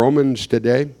Romans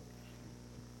today.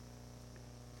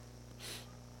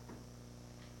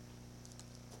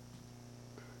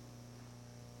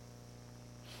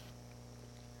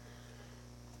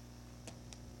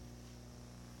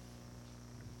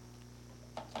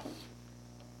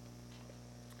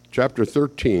 Chapter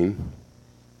 13.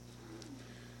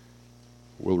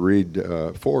 We'll read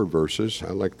 4 verses.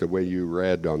 I like the way you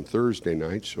read on Thursday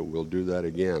night, so we'll do that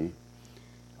again.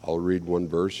 I'll read one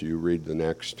verse, you read the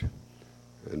next,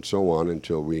 and so on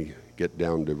until we get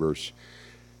down to verse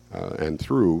and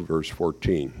through verse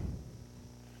 14.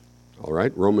 All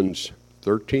right, Romans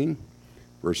 13,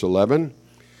 verse 11.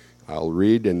 I'll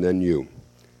read and then you.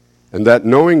 And that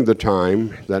knowing the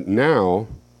time, that now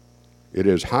it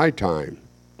is high time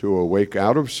to awake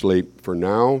out of sleep, for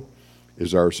now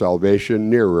is our salvation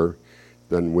nearer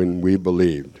than when we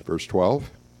believed. Verse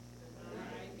 12.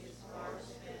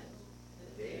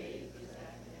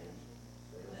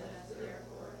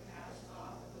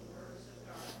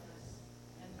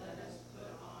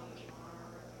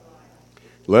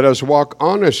 Let us walk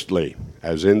honestly,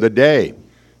 as in the day,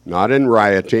 not in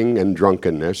rioting and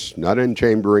drunkenness, not in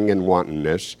chambering and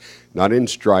wantonness, not in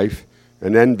strife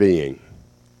and envying.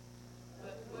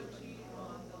 But put ye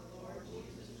on the Lord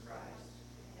Jesus Christ,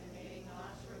 and make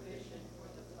not provision for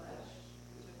the flesh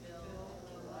to fulfill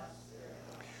the lusts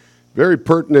thereof. Very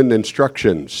pertinent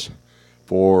instructions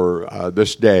for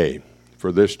this day,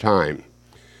 for this time.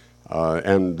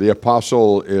 And the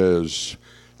apostle is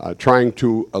trying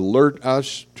to alert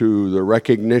us to the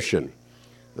recognition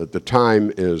that the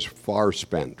time is far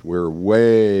spent. We're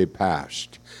way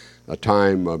past a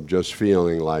time of just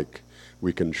feeling like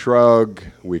we can shrug,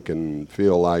 we can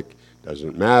feel like it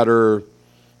doesn't matter,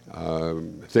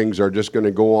 things are just going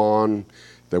to go on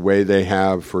the way they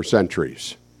have for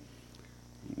centuries.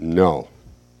 No.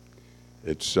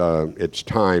 It's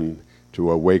time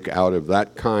to awake out of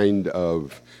that kind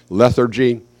of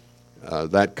lethargy,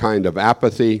 that kind of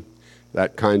apathy,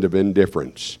 that kind of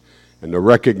indifference, and to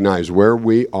recognize where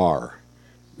we are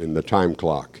in the time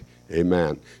clock.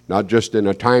 Amen. Not just in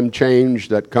a time change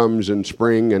that comes in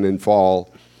spring and in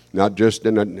fall, not just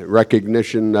in a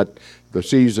recognition that the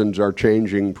seasons are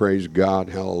changing, praise God,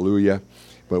 hallelujah,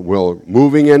 but we're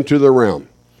moving into the realm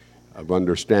of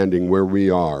understanding where we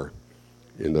are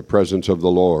in the presence of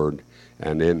the Lord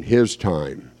and in His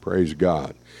time, praise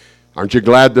God. Aren't you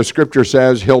glad the Scripture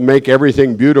says He'll make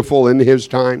everything beautiful in His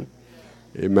time?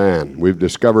 Amen. We've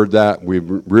discovered that. We've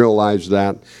realized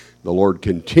that. The Lord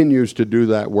continues to do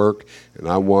that work, and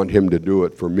I want Him to do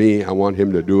it for me. I want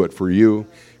Him to do it for you.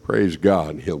 Praise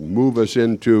God. He'll move us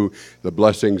into the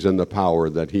blessings and the power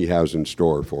that He has in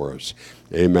store for us.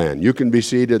 Amen. You can be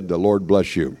seated. The Lord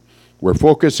bless you. We're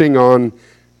focusing on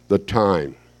the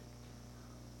time.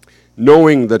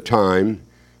 Knowing the time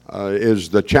is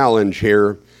the challenge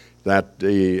here that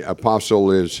the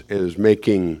apostle is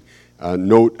making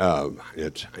note of.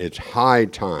 It's high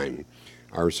time.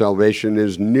 Our salvation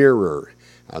is nearer.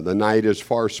 The night is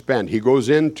far spent. He goes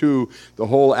into the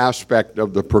whole aspect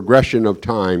of the progression of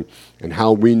time and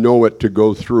how we know it to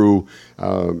go through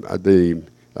the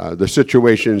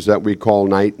situations that we call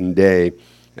night and day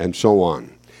and so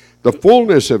on. The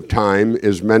fullness of time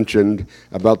is mentioned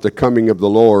about the coming of the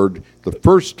Lord the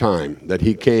first time that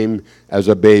He came as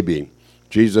a baby.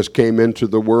 Jesus came into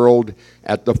the world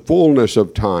at the fullness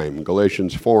of time.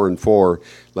 Galatians 4:4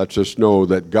 lets us know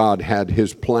that God had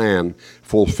His plan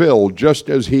fulfilled just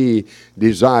as He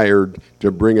desired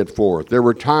to bring it forth. There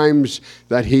were times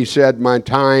that He said, "My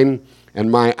time and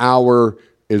my hour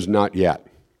is not yet."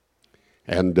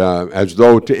 And as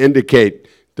though to indicate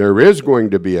there is going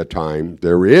to be a time,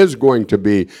 there is going to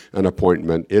be an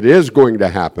appointment, it is going to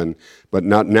happen, but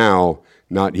not now,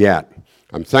 not yet.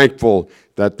 I'm thankful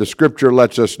that the Scripture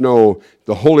lets us know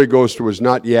the Holy Ghost was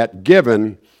not yet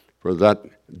given, for that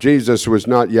Jesus was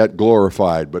not yet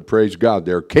glorified. But praise God,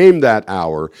 there came that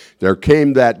hour, there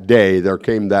came that day, there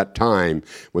came that time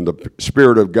when the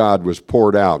Spirit of God was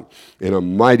poured out in a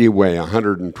mighty way.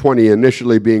 120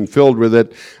 initially being filled with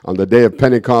it on the day of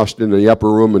Pentecost in the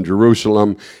upper room in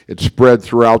Jerusalem. It spread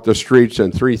throughout the streets,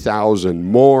 and 3,000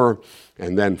 more.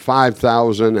 And then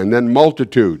 5,000, and then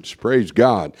multitudes. Praise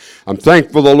God. I'm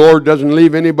thankful the Lord doesn't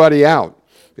leave anybody out.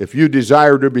 If you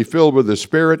desire to be filled with the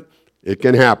Spirit, it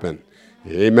can happen.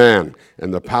 Amen.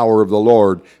 And the power of the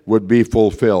Lord would be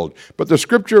fulfilled. But the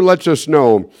Scripture lets us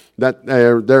know that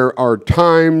there are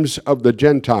times of the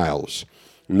Gentiles.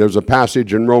 And there's a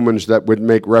passage in Romans that would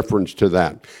make reference to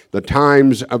that. The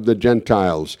times of the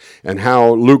Gentiles, and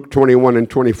how Luke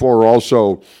 21:24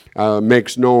 also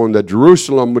makes known that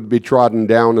Jerusalem would be trodden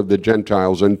down of the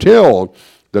Gentiles until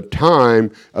the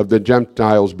time of the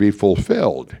Gentiles be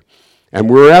fulfilled. And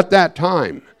we're at that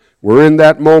time. We're in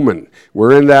that moment.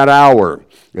 We're in that hour.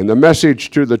 And the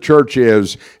message to the church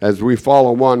is, as we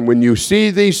follow on, when you see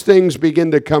these things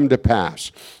begin to come to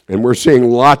pass, and we're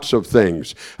seeing lots of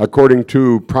things according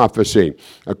to prophecy,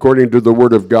 according to the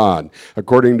Word of God,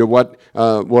 according to what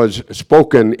was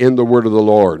spoken in the Word of the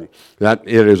Lord, that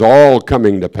it is all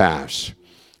coming to pass.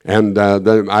 And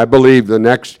I believe the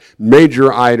next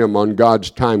major item on God's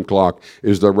time clock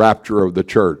is the rapture of the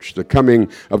church, the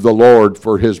coming of the Lord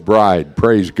for his bride.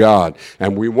 Praise God.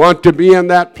 And we want to be in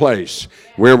that place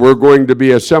where we're going to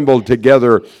be assembled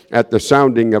together at the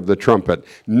sounding of the trumpet.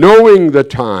 Knowing the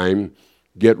time,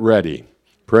 get ready.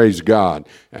 Praise God.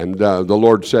 And the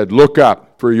Lord said, look up,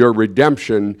 for your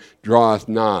redemption draweth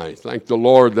nigh. Thank the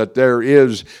Lord that there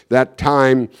is that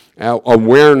time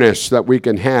awareness that we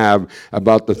can have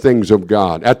about the things of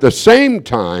God. At the same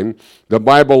time, the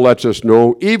Bible lets us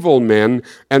know evil men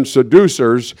and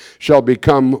seducers shall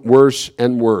become worse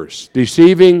and worse,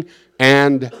 deceiving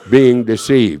and being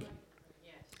deceived.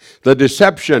 The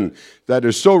deception that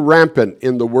is so rampant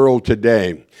in the world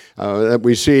today, that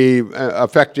we see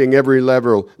affecting every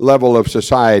level of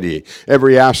society,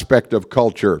 every aspect of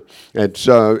culture.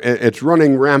 It's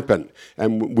running rampant,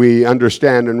 and we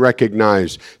understand and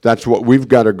recognize that's what we've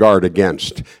got to guard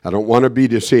against. I don't want to be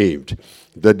deceived.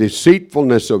 The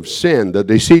deceitfulness of sin, the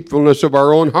deceitfulness of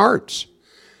our own hearts.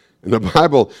 And the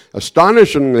Bible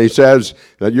astonishingly says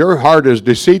that your heart is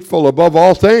deceitful above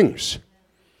all things,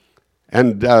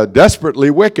 and desperately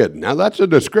wicked. Now, that's a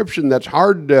description that's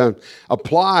hard to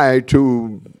apply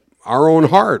to our own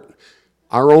heart,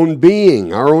 our own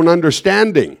being, our own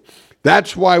understanding.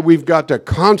 That's why we've got to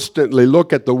constantly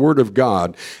look at the Word of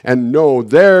God and know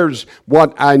there's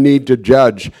what I need to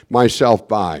judge myself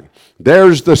by.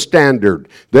 There's the standard.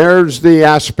 There's the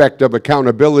aspect of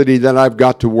accountability that I've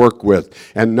got to work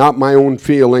with. And not my own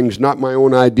feelings, not my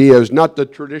own ideas, not the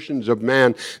traditions of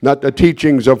man, not the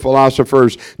teachings of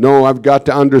philosophers. No, I've got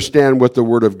to understand what the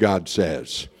Word of God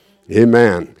says.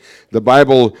 Amen. The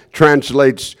Bible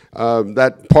translates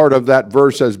that part of that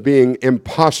verse as being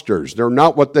imposters. They're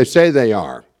not what they say they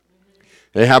are.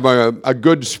 They have a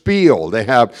good spiel. They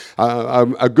have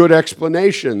a good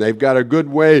explanation. They've got a good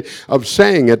way of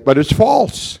saying it, but it's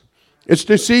false. It's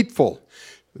deceitful.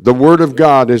 The Word of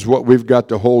God is what we've got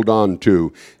to hold on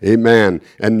to. Amen.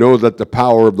 And know that the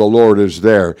power of the Lord is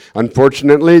there.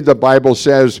 Unfortunately, the Bible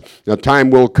says a time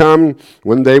will come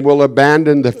when they will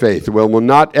abandon the faith, will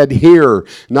not adhere,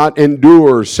 not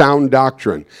endure sound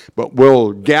doctrine, but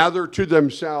will gather to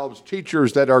themselves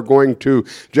teachers that are going to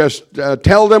just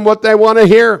tell them what they want to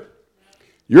hear.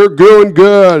 You're doing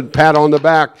good, pat on the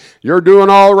back. You're doing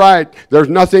all right. There's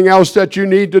nothing else that you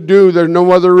need to do. There's no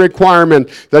other requirement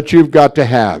that you've got to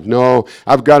have. No,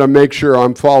 I've got to make sure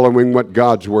I'm following what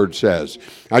God's Word says.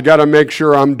 I got to make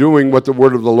sure I'm doing what the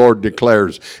Word of the Lord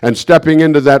declares and stepping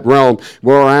into that realm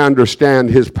where I understand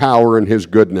His power and His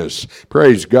goodness.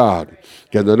 Praise God.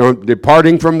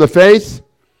 Departing from the faith,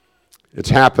 it's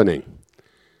happening.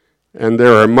 And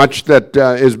there are much that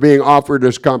is being offered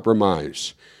as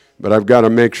compromise. But I've got to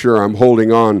make sure I'm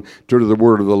holding on to the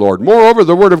Word of the Lord. Moreover,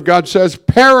 the Word of God says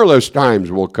perilous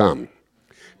times will come.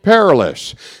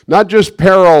 Perilous. Not just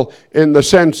peril in the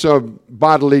sense of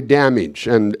bodily damage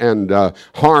and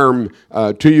harm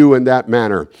to you in that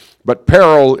manner, but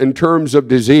peril in terms of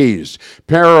disease,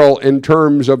 peril in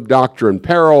terms of doctrine,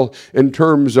 peril in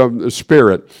terms of the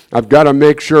spirit. I've got to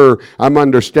make sure I'm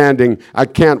understanding I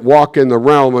can't walk in the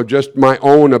realm of just my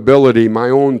own ability, my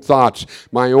own thoughts,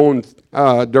 my own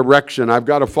direction. I've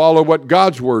got to follow what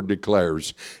God's Word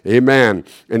declares. Amen.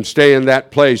 And stay in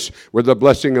that place where the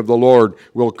blessing of the Lord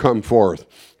will come forth.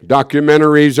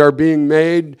 Documentaries are being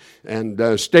made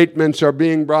and statements are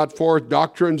being brought forth.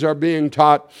 Doctrines are being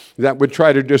taught that would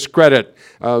try to discredit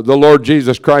the Lord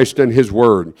Jesus Christ and His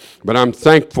Word. But I'm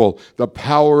thankful the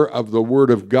power of the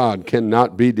Word of God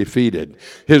cannot be defeated.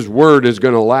 His Word is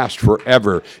going to last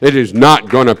forever. It is not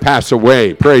going to pass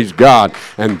away. Praise God.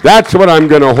 And that's what I'm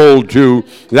going to hold to.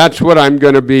 That's what I'm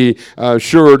going to be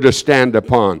sure to stand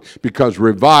upon, because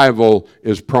revival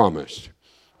is promised.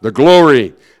 The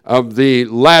glory of the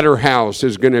latter house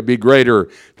is going to be greater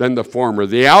than the former.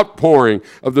 The outpouring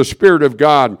of the Spirit of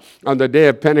God on the day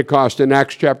of Pentecost in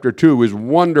Acts chapter 2 is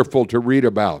wonderful to read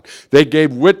about. They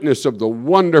gave witness of the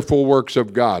wonderful works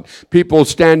of God. People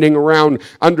standing around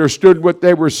understood what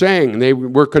they were saying. They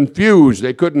were confused.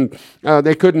 They couldn't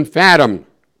fathom.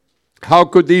 How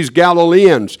could these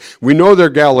Galileans, we know they're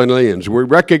Galileans, we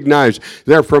recognize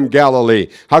they're from Galilee.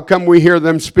 How come we hear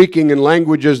them speaking in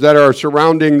languages that are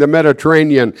surrounding the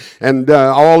Mediterranean and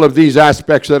all of these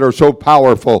aspects that are so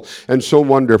powerful and so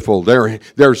wonderful?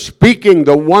 They're speaking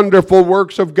the wonderful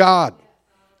works of God.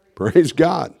 Praise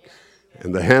God.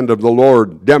 And the hand of the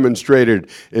Lord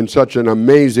demonstrated in such an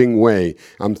amazing way.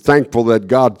 I'm thankful that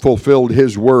God fulfilled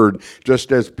his word,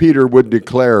 just as Peter would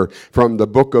declare from the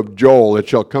book of Joel, it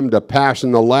shall come to pass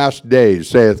in the last days,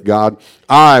 saith God,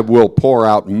 I will pour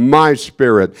out my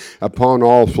spirit upon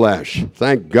all flesh.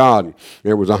 Thank God.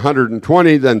 There was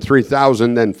 120, then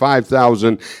 3,000, then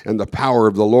 5,000, and the power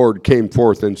of the Lord came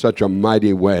forth in such a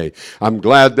mighty way. I'm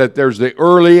glad that there's the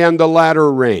early and the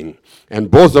latter rain. And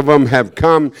both of them have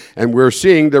come, and we're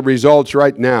seeing the results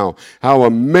right now. How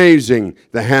amazing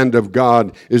the hand of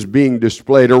God is being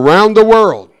displayed around the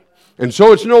world. And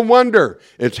so it's no wonder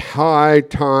it's high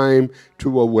time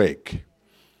to awake.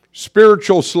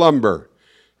 Spiritual slumber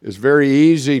is very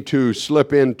easy to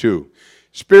slip into.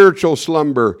 Spiritual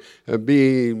slumber,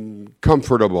 be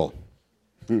comfortable.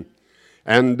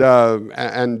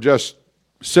 And just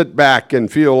sit back and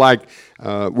feel like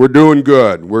we're doing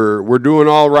good. We're doing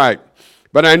all right.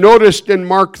 But I noticed in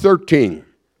Mark 13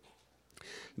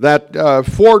 that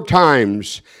 4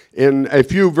 times in a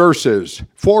few verses,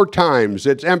 4 times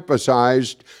it's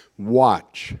emphasized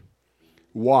watch.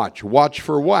 Watch. Watch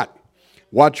for what?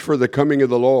 Watch for the coming of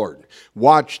the Lord.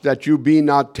 Watch that you be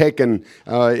not taken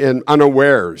in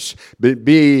unawares.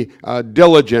 Be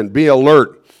diligent. Be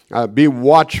alert. Be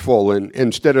watchful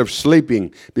instead of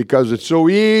sleeping, because it's so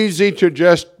easy to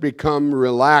just become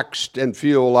relaxed and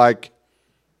feel like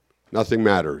nothing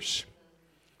matters.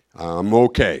 I'm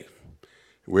okay.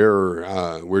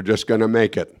 We're just going to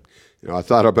make it. I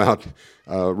thought about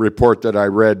a report that I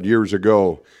read years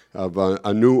ago of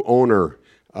a new owner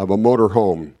of a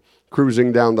motorhome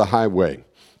cruising down the highway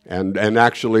and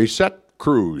actually set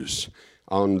cruise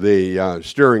on the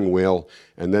steering wheel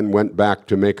and then went back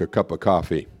to make a cup of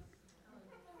coffee.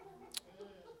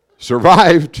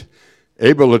 Survived,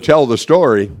 able to tell the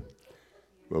story,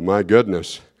 but my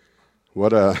goodness.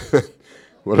 What a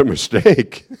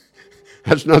mistake.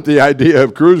 That's not the idea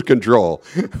of cruise control.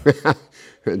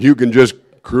 You can just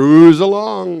cruise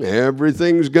along.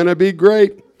 Everything's going to be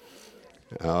great.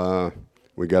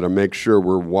 We got to make sure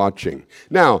we're watching.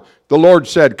 Now, the Lord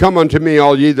said, come unto me,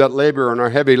 all ye that labor and are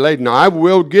heavy laden. I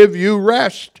will give you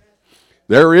rest.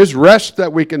 There is rest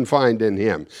that we can find in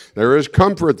him. There is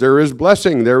comfort. There is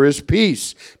blessing. There is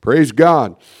peace. Praise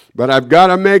God. But I've got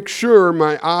to make sure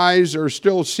my eyes are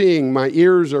still seeing, my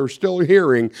ears are still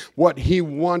hearing what he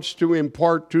wants to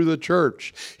impart to the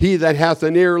church. He that hath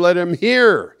an ear, let him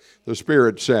hear, the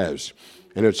Spirit says.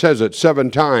 And it says it 7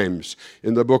 times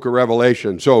in the book of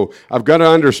Revelation. So I've got to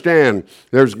understand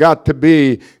there's got to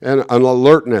be an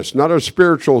alertness, not a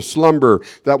spiritual slumber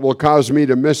that will cause me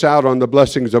to miss out on the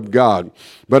blessings of God,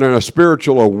 but a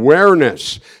spiritual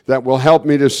awareness that will help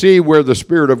me to see where the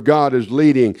Spirit of God is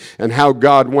leading and how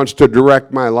God wants to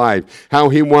direct my life, how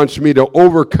he wants me to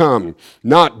overcome,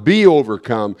 not be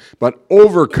overcome, but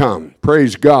overcome,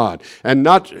 praise God, and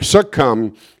not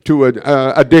succumb to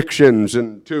addictions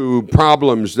and to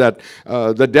problems that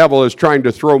the devil is trying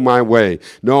to throw my way.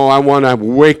 No, I want to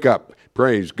wake up.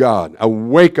 Praise God. A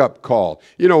wake-up call.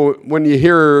 You know, when you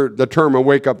hear the term a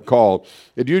wake-up call,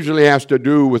 it usually has to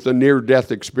do with a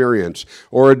near-death experience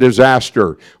or a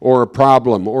disaster or a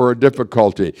problem or a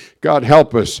difficulty. God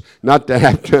help us not to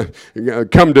have to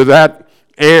come to that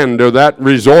end or that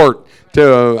resort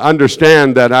to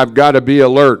understand that I've got to be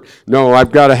alert. No,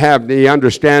 I've got to have the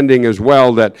understanding as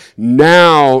well that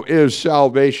now is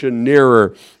salvation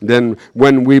nearer than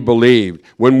when we believed,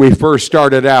 when we first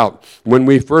started out, when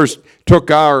we first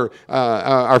took our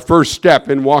first step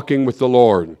in walking with the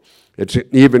Lord. It's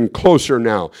even closer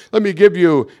now. Let me give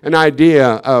you an idea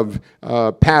of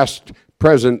past,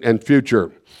 present, and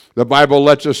future. The Bible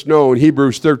lets us know in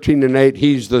Hebrews 13:8,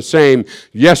 he's the same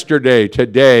yesterday,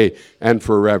 today, and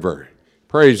forever.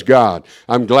 Praise God.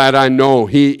 I'm glad I know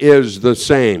he is the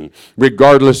same,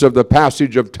 regardless of the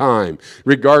passage of time,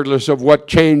 regardless of what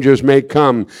changes may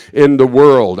come in the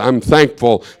world. I'm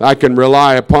thankful I can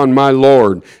rely upon my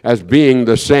Lord as being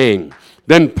the same.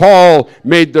 Then Paul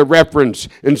made the reference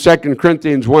in 2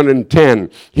 Corinthians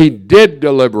 1:10. He did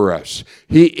deliver us.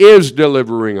 He is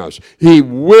delivering us. He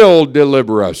will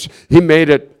deliver us. He made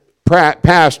it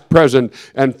past, present,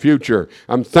 and future.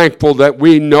 I'm thankful that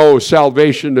we know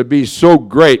salvation to be so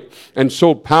great and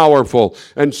so powerful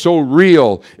and so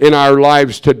real in our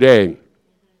lives today.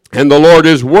 And the Lord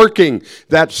is working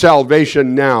that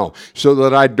salvation now so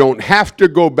that I don't have to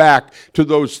go back to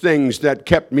those things that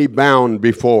kept me bound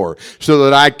before, so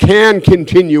that I can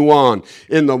continue on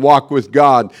in the walk with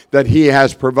God that He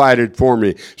has provided for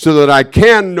me, so that I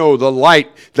can know the light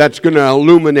that's going to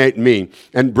illuminate me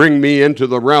and bring me into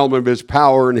the realm of His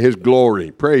power and His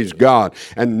glory. Praise God.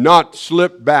 And not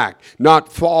slip back,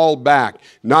 not fall back,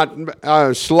 not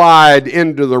slide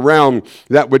into the realm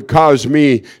that would cause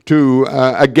me to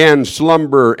again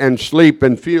slumber and sleep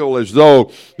and feel as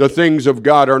though the things of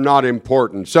God are not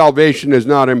important. Salvation is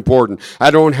not important.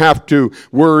 I don't have to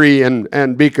worry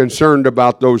and be concerned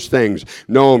about those things.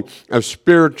 No, a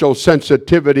spiritual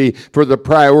sensitivity for the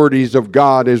priorities of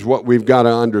God is what we've got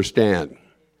to understand.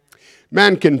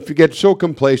 Man can get so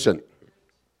complacent,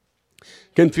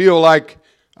 can feel like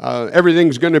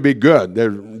everything's going to be good.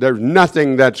 There's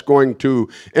nothing that's going to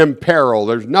imperil.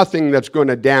 There's nothing that's going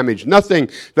to damage. Nothing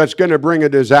that's going to bring a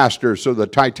disaster. So the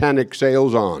Titanic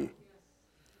sails on.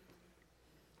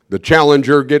 The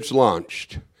Challenger gets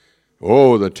launched.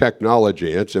 Oh, the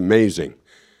technology. It's amazing.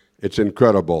 It's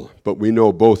incredible. But we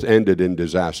know both ended in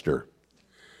disaster.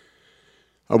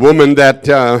 A woman that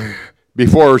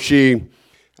before she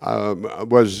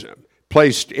was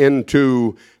placed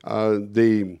into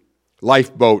the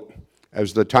lifeboat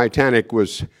as the Titanic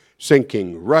was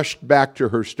sinking, rushed back to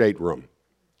her stateroom.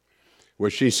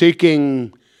 Was she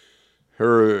seeking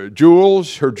her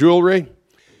jewels, her jewelry?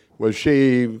 Was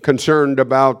she concerned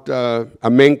about a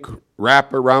mink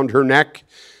wrap around her neck?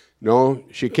 No,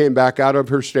 she came back out of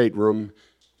her stateroom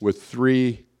with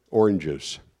 3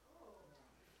 oranges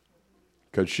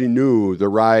because she knew the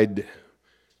ride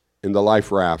in the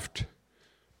life raft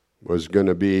was going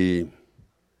to be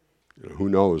who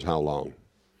knows how long.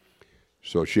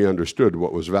 So she understood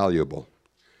what was valuable.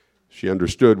 She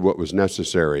understood what was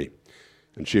necessary.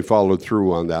 And she followed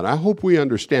through on that. I hope we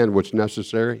understand what's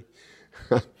necessary.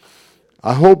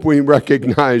 I hope we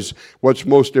recognize what's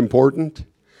most important.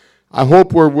 I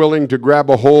hope we're willing to grab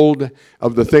a hold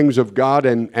of the things of God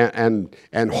and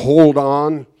hold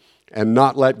on and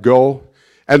not let go.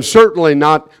 And certainly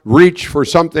not reach for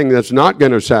something that's not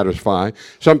going to satisfy,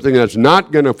 something that's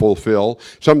not going to fulfill,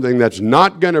 something that's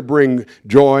not going to bring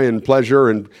joy and pleasure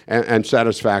and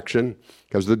satisfaction.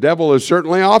 Because the devil is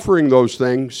certainly offering those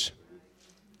things,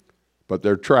 but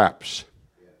they're traps.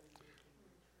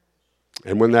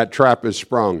 And when that trap is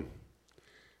sprung,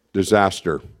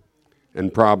 disaster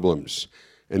and problems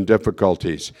and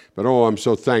difficulties. But oh, I'm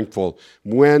so thankful.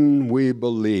 When we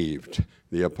believed,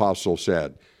 the apostle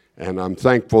said, and I'm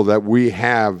thankful that we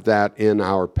have that in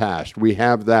our past. We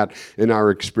have that in our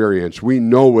experience. We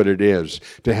know what it is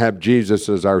to have Jesus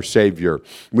as our Savior.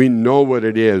 We know what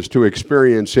it is to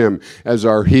experience Him as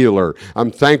our healer. I'm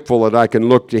thankful that I can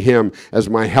look to Him as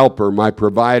my helper, my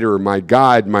provider, my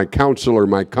guide, my counselor,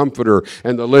 my comforter,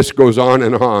 and the list goes on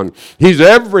and on. He's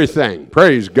everything.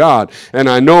 Praise God. And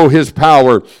I know His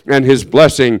power and His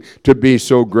blessing to be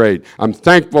so great. I'm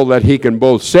thankful that He can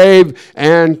both save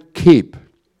and keep.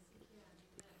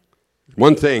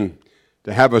 One thing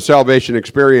to have a salvation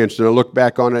experience and to look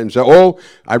back on it and say, oh,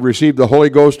 I received the Holy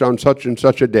Ghost on such and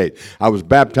such a date. I was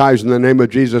baptized in the name of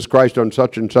Jesus Christ on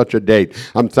such and such a date.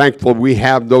 I'm thankful we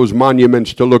have those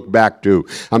monuments to look back to.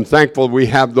 I'm thankful we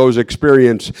have those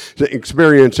experiences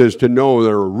to know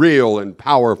they're real and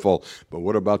powerful. But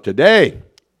what about today?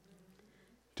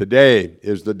 Today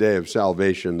is the day of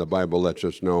salvation, the Bible lets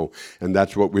us know, and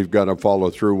that's what we've got to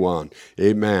follow through on.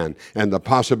 Amen. And the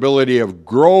possibility of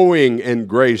growing in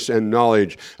grace and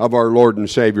knowledge of our Lord and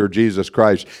Savior, Jesus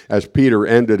Christ, as Peter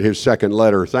ended his second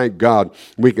letter. Thank God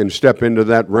we can step into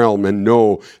that realm and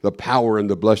know the power and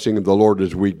the blessing of the Lord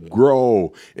as we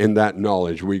grow in that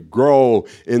knowledge. We grow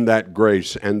in that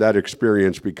grace and that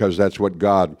experience because that's what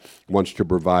God wants to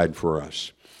provide for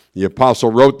us. The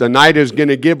apostle wrote, the night is going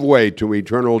to give way to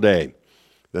eternal day.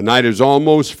 The night is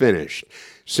almost finished.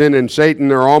 Sin and Satan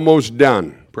are almost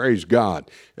done. Praise God.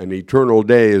 And eternal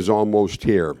day is almost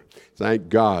here. Thank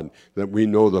God that we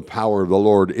know the power of the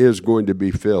Lord is going to be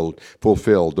fulfilled.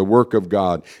 The work of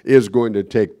God is going to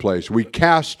take place. We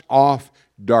cast off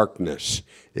darkness.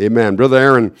 Amen. Brother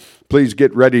Aaron, please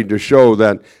get ready to show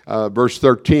that verse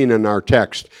 13 in our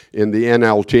text in the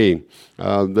NLT.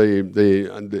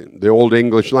 The Old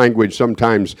English language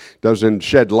sometimes doesn't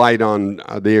shed light on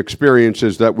the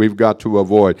experiences that we've got to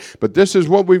avoid. But this is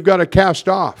what we've got to cast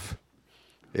off.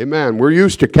 Amen. We're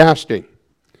used to casting.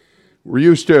 We're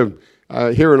used to,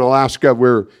 here in Alaska,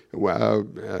 we're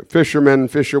fishermen,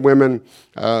 fisherwomen.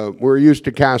 We're used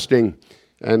to casting.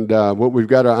 And what we've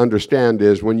got to understand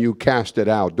is when you cast it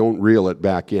out, don't reel it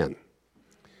back in.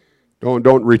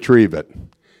 Don't retrieve it.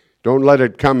 Don't let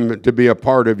it come to be a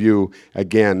part of you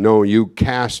again. No, you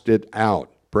cast it out.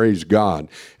 Praise God.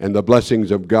 And the blessings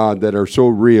of God that are so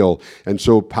real and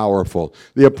so powerful.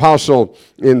 The apostle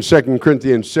in 2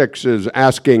 Corinthians 6 is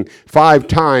asking 5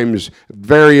 times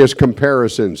various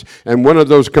comparisons. And one of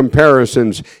those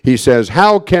comparisons, he says,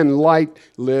 how can light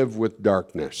live with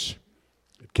darkness?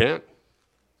 It can't.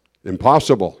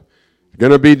 Impossible. It's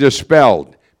going to be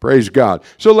dispelled. Praise God.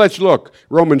 So let's look.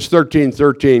 Romans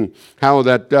 13:13, how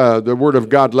that the Word of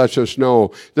God lets us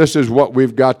know this is what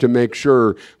we've got to make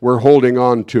sure we're holding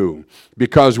on to.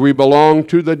 Because we belong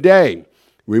to the day,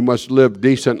 we must live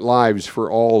decent lives for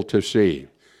all to see.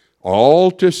 All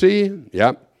to see?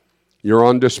 Yep. You're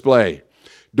on display.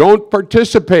 Don't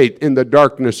participate in the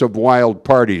darkness of wild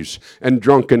parties and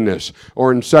drunkenness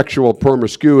or in sexual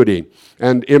promiscuity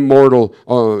and immoral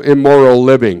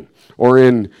living, or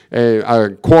in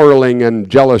quarreling and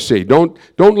jealousy. Don't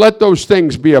let those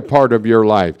things be a part of your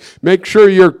life. Make sure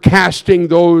you're casting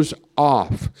those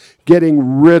off,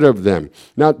 getting rid of them,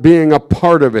 not being a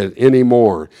part of it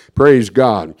anymore. Praise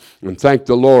God. And thank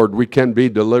the Lord we can be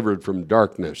delivered from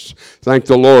darkness. Thank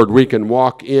the Lord we can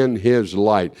walk in His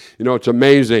light. You know, it's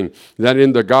amazing that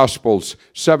in the Gospels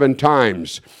 7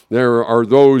 times there are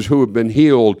those who have been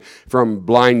healed from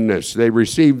blindness. They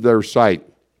received their sight.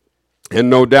 And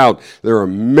no doubt there are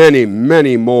many,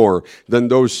 many more than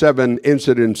those 7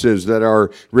 incidences that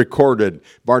are recorded.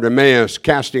 Bartimaeus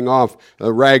casting off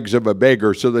the rags of a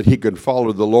beggar so that he could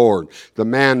follow the Lord. The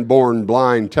man born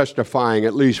blind testifying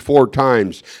at least 4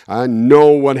 times. I know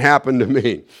what happened to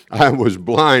me. I was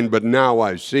blind, but now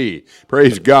I see.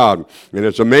 Praise God. And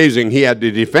it's amazing he had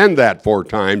to defend that 4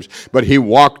 times, but he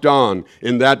walked on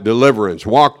in that deliverance,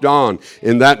 walked on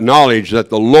in that knowledge that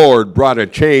the Lord brought a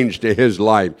change to his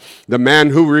life. The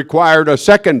man who required a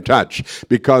second touch,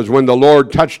 because when the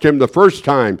Lord touched him the first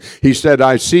time, he said,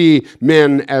 I see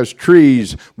men as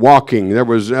trees walking. There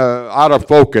was out of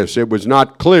focus. It was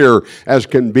not clear as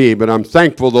can be, but I'm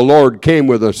thankful the Lord came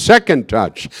with a second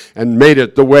touch and made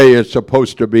it the way it's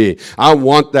supposed to be. I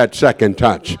want that second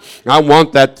touch. I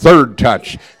want that third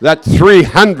touch, that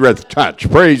 300th touch.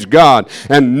 Praise God.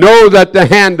 And know that the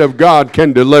hand of God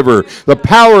can deliver. The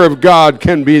power of God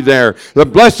can be there. The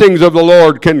blessings of the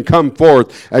Lord can come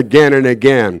forth again and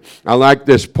again. I like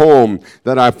this poem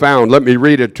that I found. Let me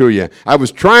read it to you. I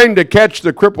was trying to catch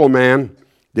the crippled man.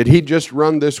 Did he just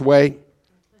run this way?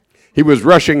 He was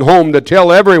rushing home to tell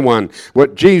everyone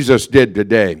what Jesus did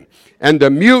today. And the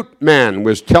mute man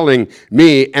was telling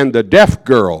me and the deaf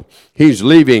girl he's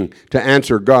leaving to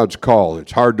answer God's call.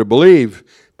 It's hard to believe,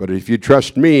 but if you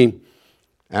trust me,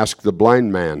 ask the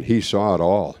blind man. He saw it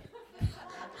all.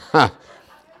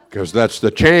 Because that's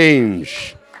the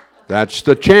change. That's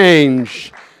the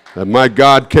change that my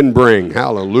God can bring.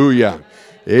 Hallelujah.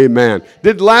 Amen.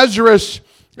 Did Lazarus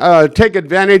take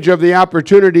advantage of the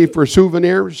opportunity for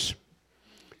souvenirs?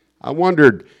 I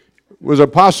wondered, was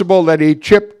it possible that he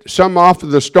chipped some off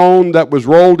of the stone that was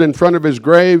rolled in front of his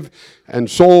grave and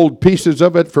sold pieces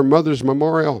of it for Mother's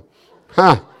Memorial?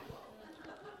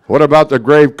 What about the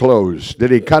grave clothes?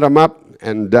 Did he cut them up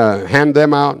and hand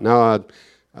them out? No,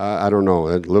 I don't know.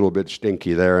 A little bit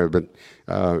stinky there, but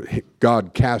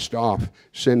God cast off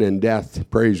sin and death,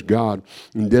 praise God,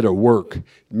 and did a work,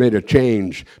 made a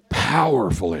change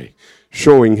powerfully,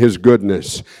 showing His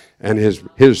goodness and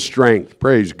his strength,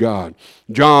 praise God.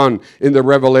 John, in the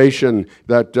Revelation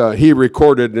that he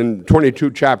recorded in 22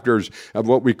 chapters of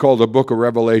what we call the book of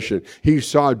Revelation, he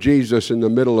saw Jesus in the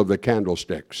middle of the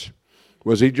candlesticks.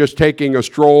 Was he just taking a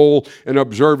stroll and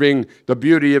observing the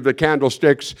beauty of the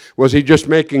candlesticks? Was he just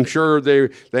making sure they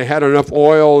had enough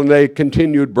oil and they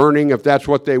continued burning, if that's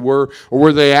what they were? Or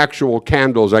were they actual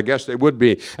candles? I guess they would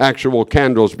be actual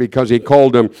candles because he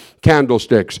called them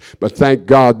candlesticks. But thank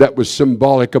God that was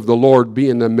symbolic of the Lord being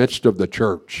in the midst of the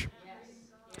church.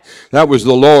 That was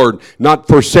the Lord not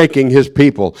forsaking His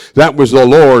people. That was the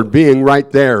Lord being right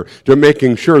there to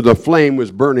making sure the flame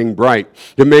was burning bright,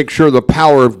 to make sure the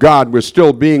power of God was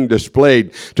still being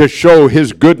displayed, to show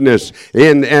His goodness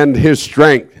and His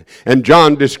strength. And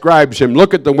John describes Him.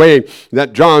 Look at the way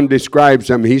that John describes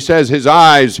Him. He says His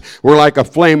eyes were like a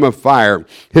flame of fire.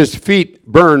 His feet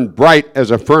burned bright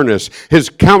as a furnace. His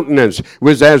countenance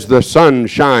was as the sun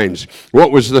shines.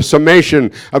 What was the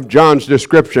summation of John's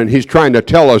description? He's trying to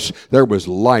tell us there was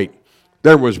light.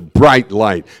 There was bright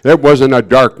light. There wasn't a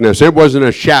darkness. It wasn't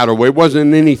a shadow. It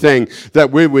wasn't anything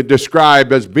that we would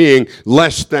describe as being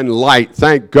less than light.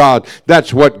 Thank God.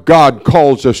 That's what God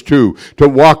calls us to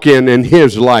walk in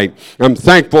His light. I'm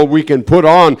thankful we can put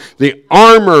on the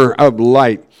armor of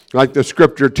light, like the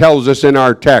scripture tells us in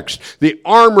our text. The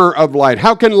armor of light.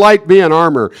 How can light be an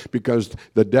armor? Because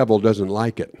the devil doesn't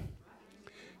like it.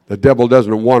 The devil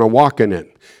doesn't want to walk in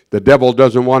it. The devil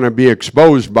doesn't want to be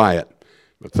exposed by it.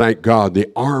 But thank God,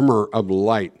 the armor of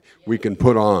light we can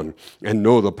put on and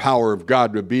know the power of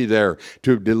God to be there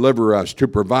to deliver us, to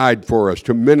provide for us,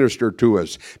 to minister to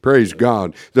us. Praise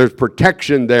God. There's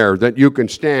protection there that you can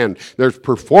stand. There's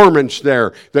performance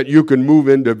there that you can move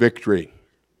into victory.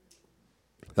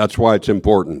 That's why it's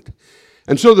important.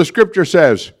 And so the scripture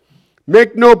says,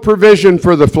 make no provision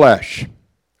for the flesh.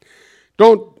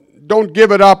 Don't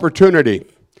give it opportunity.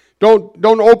 Don't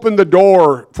open the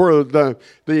door for the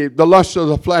lusts of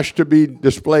the flesh to be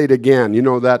displayed again. You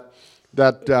know, that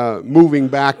moving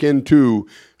back into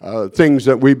things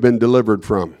that we've been delivered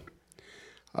from.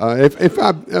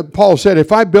 Paul said,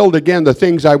 if I build again the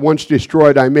things I once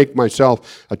destroyed, I make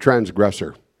myself a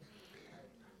transgressor.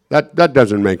 That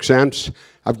doesn't make sense.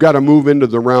 I've got to move into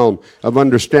the realm of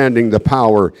understanding the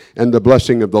power and the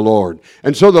blessing of the Lord.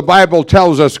 And so the Bible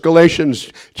tells us,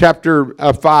 Galatians chapter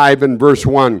 5 and verse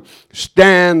 1,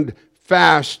 stand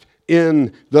fast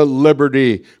in the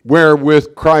liberty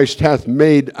wherewith Christ hath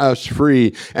made us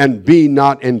free, and be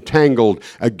not entangled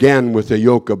again with the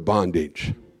yoke of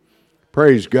bondage.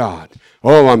 Praise God.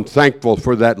 Oh, I'm thankful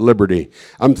for that liberty.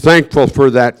 I'm thankful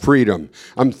for that freedom.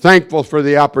 I'm thankful for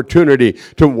the opportunity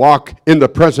to walk in the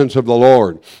presence of the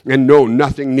Lord and know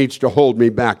nothing needs to hold me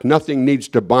back. Nothing needs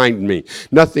to bind me.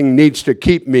 Nothing needs to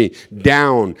keep me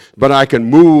down. But I can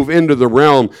move into the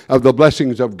realm of the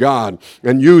blessings of God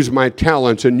and use my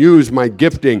talents and use my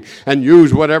gifting and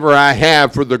use whatever I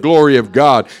have for the glory of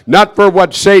God. Not for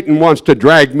what Satan wants to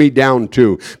drag me down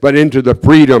to, but into the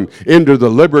freedom, into the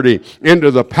liberty,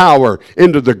 into the power,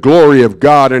 into the glory of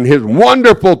God and His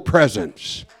wonderful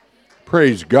presence.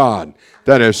 Praise God,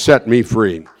 that has set me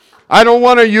free. I don't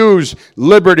want to use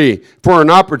liberty for an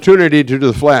opportunity to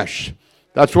the flesh.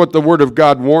 That's what the Word of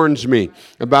God warns me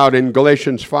about in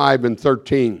Galatians 5 and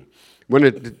 13. When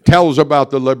it tells about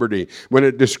the liberty, when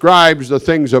it describes the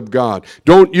things of God.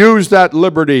 Don't use that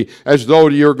liberty as though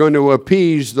you're going to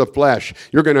appease the flesh.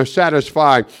 You're going to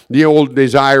satisfy the old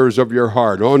desires of your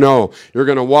heart. Oh no, you're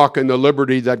going to walk in the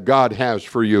liberty that God has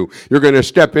for you. You're going to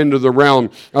step into the realm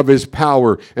of His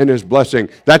power and His blessing.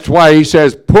 That's why He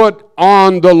says, put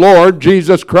on the Lord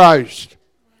Jesus Christ.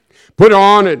 Put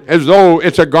on it as though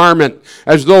it's a garment,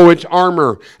 as though it's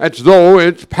armor, as though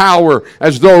it's power,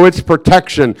 as though it's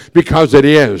protection, because it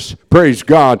is. Praise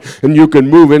God. And you can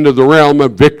move into the realm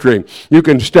of victory. You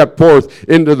can step forth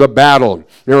into the battle.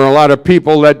 There are a lot of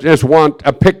people that just want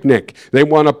a picnic. They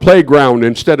want a playground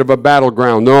instead of a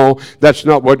battleground. No, that's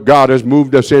not what God has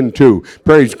moved us into.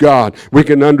 Praise God. We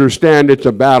can understand it's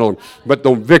a battle, but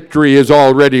the victory is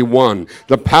already won.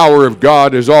 The power of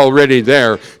God is already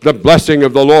there. The blessing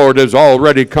of the Lord is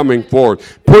already coming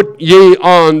forth. Put ye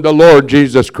on the Lord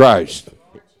Jesus Christ.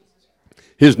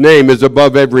 His name is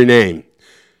above every name.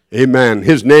 Amen.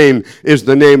 His name is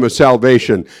the name of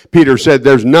salvation. Peter said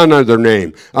there's none other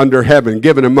name under heaven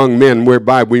given among men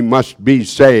whereby we must be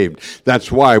saved.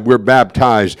 That's why we're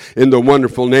baptized in the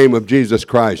wonderful name of Jesus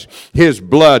Christ. His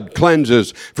blood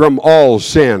cleanses from all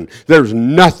sin. There's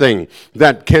nothing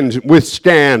that can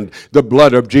withstand the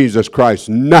blood of Jesus Christ.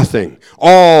 Nothing.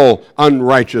 All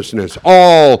unrighteousness,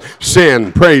 all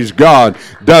sin, praise God,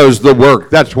 does the work.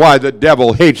 That's why the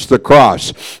devil hates the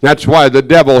cross. That's why the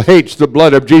devil hates the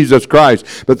blood of Jesus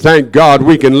Christ. But thank God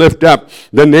we can lift up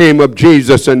the name of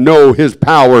Jesus and know His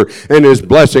power and His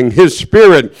blessing. His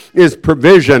Spirit is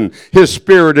provision. His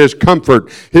Spirit is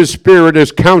comfort. His Spirit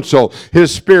is counsel.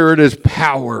 His Spirit is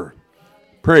power.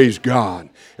 Praise God.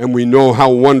 And we know how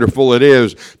wonderful it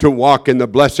is to walk in the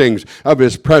blessings of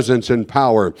His presence and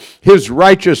power. His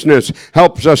righteousness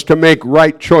helps us to make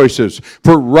right choices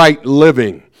for right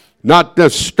living. Not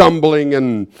just stumbling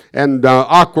and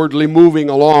awkwardly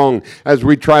moving along as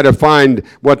we try to find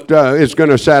what is going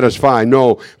to satisfy.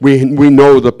 No, we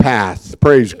know the path.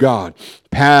 Praise God.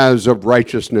 Paths of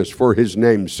righteousness for His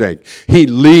name's sake. He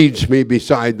leads me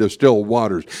beside the still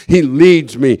waters. He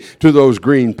leads me to those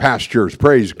green pastures.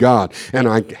 Praise God. And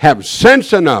I have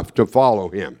sense enough to follow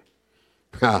Him.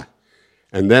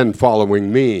 And then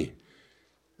following me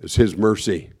is His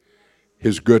mercy,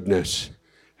 His goodness.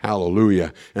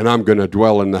 Hallelujah. And I'm going to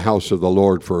dwell in the house of the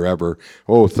Lord forever.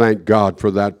 Oh, thank God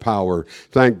for that power.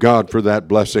 Thank God for that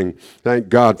blessing. Thank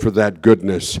God for that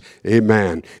goodness.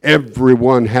 Amen.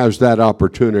 Everyone has that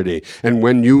opportunity. And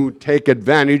when you take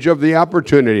advantage of the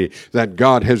opportunity that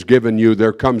God has given you,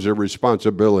 there comes a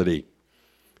responsibility.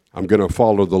 I'm going to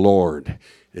follow the Lord.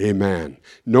 Amen.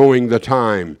 Knowing the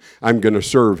time, I'm going to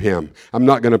serve Him. I'm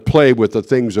not going to play with the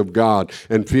things of God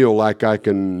and feel like I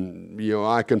can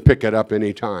pick it up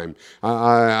anytime.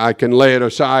 I can lay it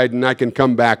aside and I can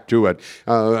come back to it.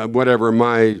 Whatever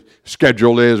my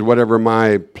schedule is, whatever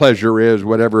my pleasure is,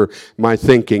 whatever my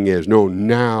thinking is. No,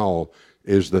 now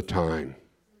is the time.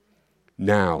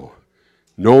 Now.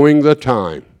 Knowing the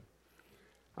time.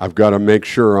 I've got to make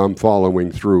sure I'm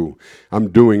following through.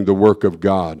 I'm doing the work of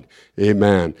God.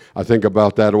 Amen. I think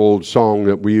about that old song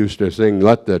that we used to sing,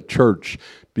 let the church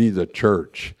be the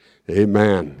church.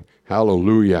 Amen.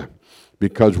 Hallelujah.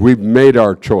 Because we've made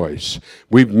our choice.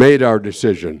 We've made our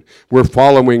decision. We're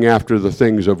following after the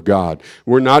things of God.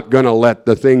 We're not going to let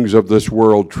the things of this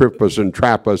world trip us and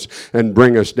trap us and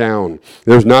bring us down.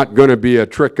 There's not going to be a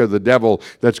trick of the devil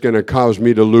that's going to cause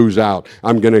me to lose out.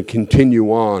 I'm going to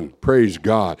continue on. Praise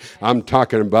God. I'm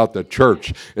talking about the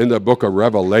church in the book of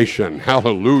Revelation.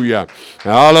 Hallelujah.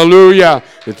 Hallelujah.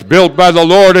 It's built by the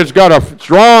Lord. It's got a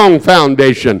strong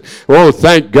foundation. Oh,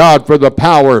 thank God for the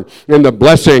power and the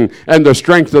blessing and the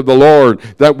strength of the Lord,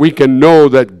 that we can know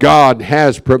that God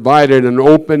has provided an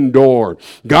open door.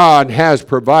 God has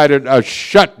provided a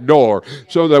shut door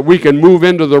so that we can move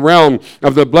into the realm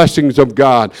of the blessings of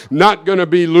God. Not going to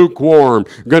be lukewarm,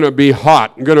 going to be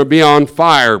hot, going to be on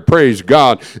fire, praise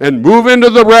God, and move into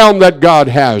the realm that God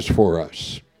has for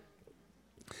us.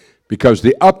 Because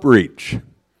the upreach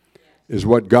is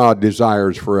what God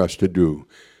desires for us to do.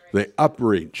 The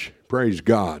upreach. Praise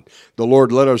God. The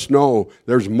Lord let us know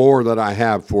there's more that I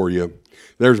have for you.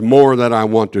 There's more that I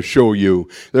want to show you.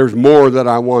 There's more that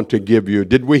I want to give you.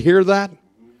 Did we hear that?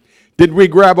 Did we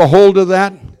grab a hold of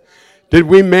that? Did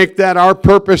we make that our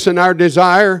purpose and our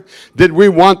desire? Did we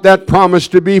want that promise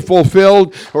to be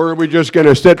fulfilled? Or are we just going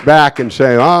to sit back and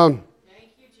say,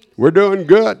 we're doing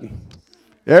good.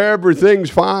 Everything's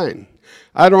fine.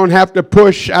 I don't have to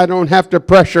push. I don't have to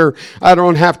pressure. I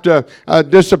don't have to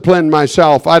discipline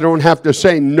myself. I don't have to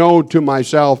say no to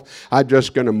myself. I'm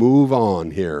just going to move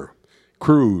on here.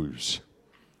 Cruise.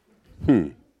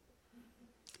 The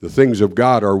things of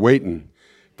God are waiting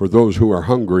for those who are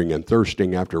hungering and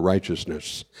thirsting after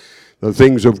righteousness. The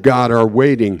things of God are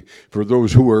waiting for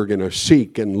those who are going to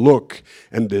seek and look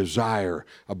and desire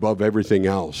above everything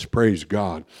else. Praise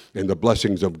God. And the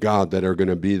blessings of God that are going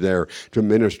to be there to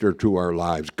minister to our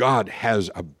lives. God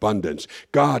has abundance.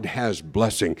 God has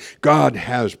blessing. God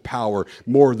has power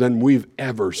more than we've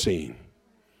ever seen.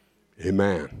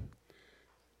 Amen.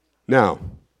 Now,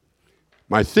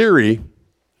 my theory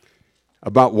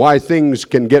about why things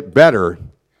can get better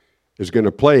is going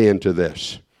to play into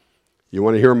this. You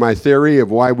want to hear my theory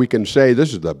of why we can say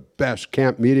this is the best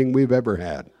camp meeting we've ever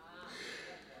had?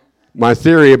 My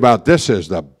theory about this is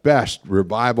the best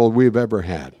revival we've ever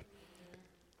had.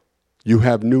 You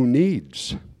have new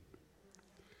needs.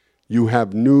 You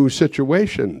have new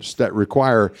situations that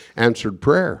require answered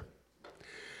prayer.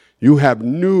 You have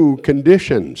new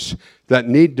conditions that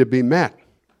need to be met.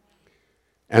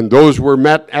 And those were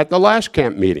met at the last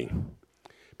camp meeting.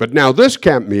 But now this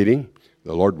camp meeting,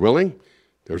 the Lord willing,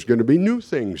 there's going to be new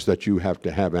things that you have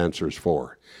to have answers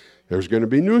for. There's going to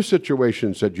be new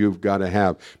situations that you've got to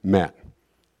have met.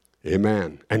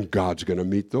 Amen. And God's going to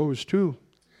meet those too.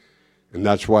 And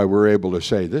that's why we're able to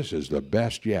say this is the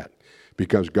best yet,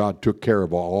 because God took care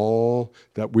of all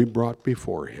that we brought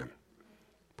before Him.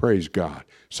 Praise God.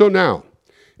 So now,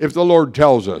 if the Lord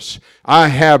tells us, I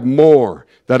have more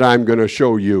that I'm going to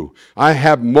show you. I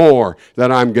have more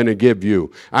that I'm going to give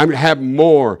you. I have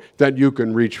more that you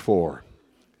can reach for.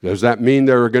 Does that mean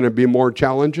there are going to be more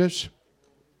challenges?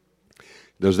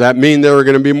 Does that mean there are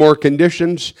going to be more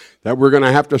conditions that we're going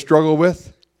to have to struggle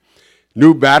with?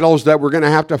 New battles that we're going to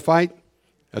have to fight?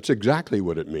 That's exactly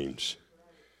what it means.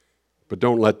 But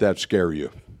don't let that scare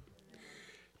you.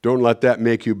 Don't let that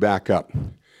make you back up.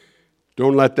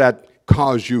 Don't let that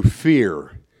cause you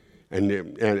fear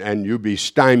and you be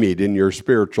stymied in your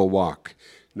spiritual walk.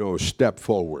 No, step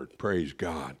forward. Praise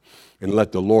God. And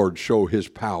let the Lord show His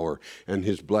power and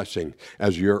His blessing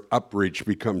as your upreach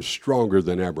becomes stronger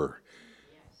than ever.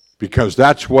 Because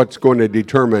that's what's going to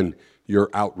determine your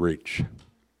outreach.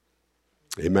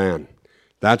 Amen.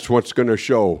 That's what's going to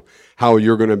show how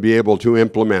you're going to be able to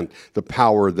implement the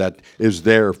power that is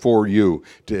there for you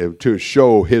to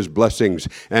show His blessings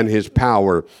and His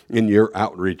power in your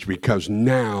outreach, because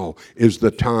now is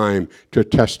the time to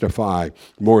testify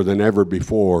more than ever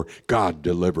before. God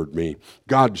delivered me.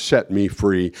 God set me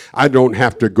free. I don't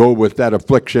have to go with that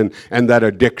affliction and that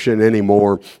addiction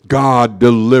anymore. God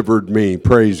delivered me.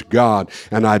 Praise God.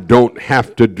 And I don't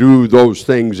have to do those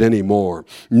things anymore.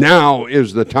 Now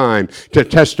is the time to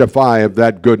testify of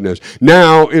that goodness.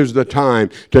 Now is the time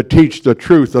to teach the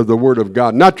truth of the Word of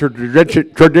God, not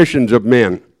traditions of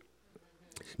men.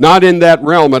 Not in that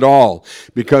realm at all,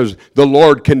 because the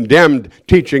Lord condemned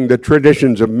teaching the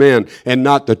traditions of men and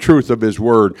not the truth of His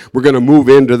Word. We're going to move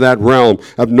into that realm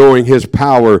of knowing His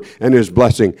power and His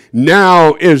blessing.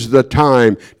 Now is the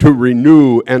time to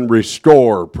renew and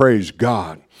restore, praise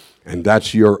God. And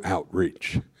that's your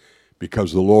outreach,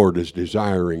 because the Lord is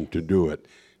desiring to do it.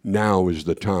 Now is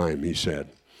the time, He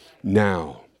said.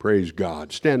 Now. Praise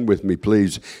God. Stand with me,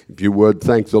 please, if you would.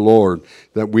 Thank the Lord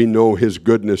that we know His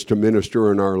goodness to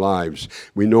minister in our lives.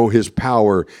 We know His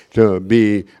power to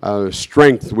be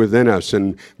strength within us,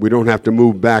 and we don't have to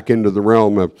move back into the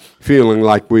realm of feeling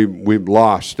like we've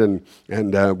lost and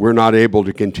we're not able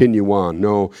to continue on.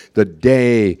 No, the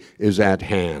day is at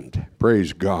hand.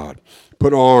 Praise God.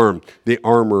 Put on the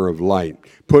armor of light.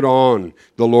 Put on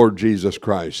the Lord Jesus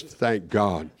Christ. Thank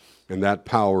God. And that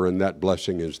power and that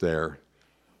blessing is there.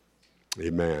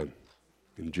 Amen.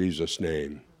 In Jesus'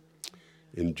 name.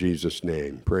 In Jesus'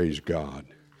 name. Praise God.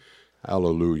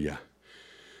 Hallelujah.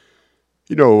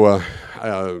 You know,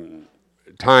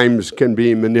 times can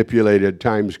be manipulated.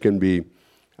 Times can be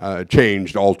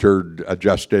changed, altered,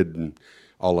 adjusted, and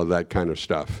all of that kind of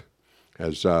stuff.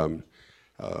 As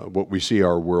what we see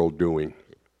our world doing.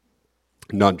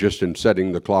 Not just in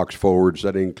setting the clocks forward,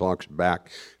 setting clocks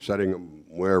back, setting them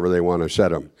wherever they want to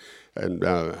set them. And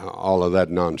all of that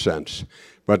nonsense.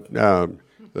 But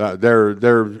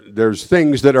there's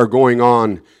things that are going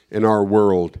on in our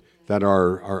world that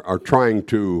are trying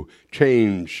to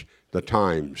change the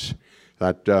times.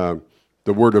 That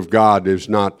the Word of God is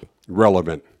not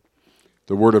relevant.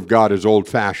 The Word of God is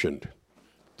old-fashioned.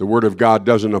 The Word of God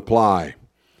doesn't apply.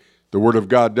 The Word of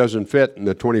God doesn't fit in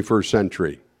the 21st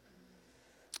century.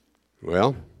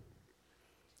 Well,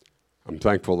 I'm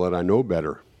thankful that I know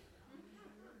better.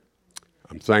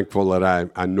 I'm thankful that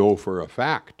I know for a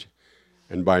fact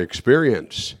and by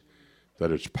experience that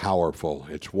it's powerful,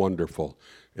 it's wonderful,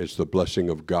 it's the blessing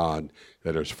of God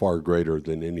that is far greater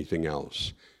than anything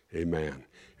else. Amen.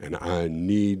 And I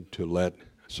need to let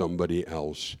somebody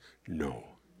else know.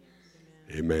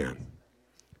 Amen.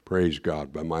 Praise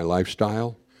God. By my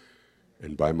lifestyle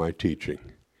and by my teaching.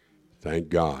 Thank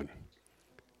God.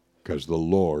 Because the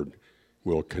Lord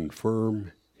will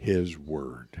confirm His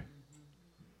word.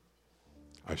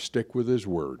 I stick with His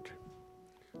word.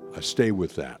 I stay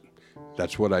with that.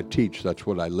 That's what I teach. That's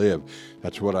what I live.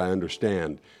 That's what I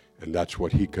understand. And that's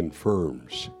what He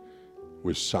confirms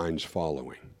with signs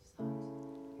following.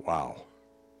 Wow.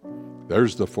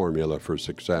 There's the formula for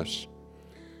success.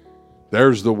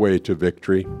 There's the way to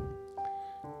victory.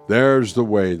 There's the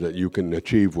way that you can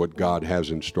achieve what God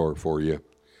has in store for you.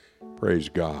 Praise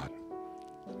God.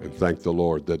 And thank the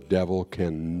Lord. The devil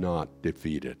cannot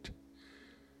defeat it.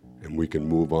 And we can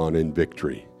move on in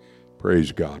victory.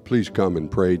 Praise God. Please come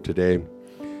and pray today.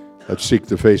 Let's seek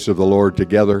the face of the Lord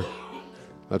together.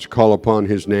 Let's call upon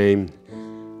His name.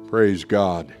 Praise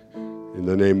God. In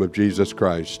the name of Jesus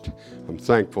Christ. I'm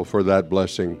thankful for that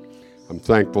blessing. I'm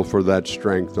thankful for that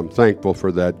strength. I'm thankful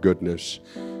for that goodness.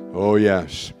 Oh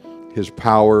yes. His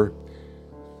power,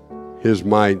 His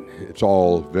might, it's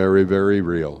all very, very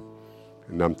real.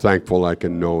 And I'm thankful I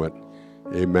can know it.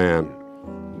 Amen.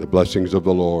 The blessings of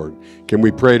the Lord. Can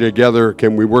we pray together?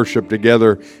 Can we worship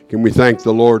together? Can we thank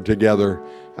the Lord together?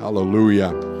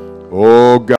 Hallelujah.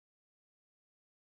 Oh God.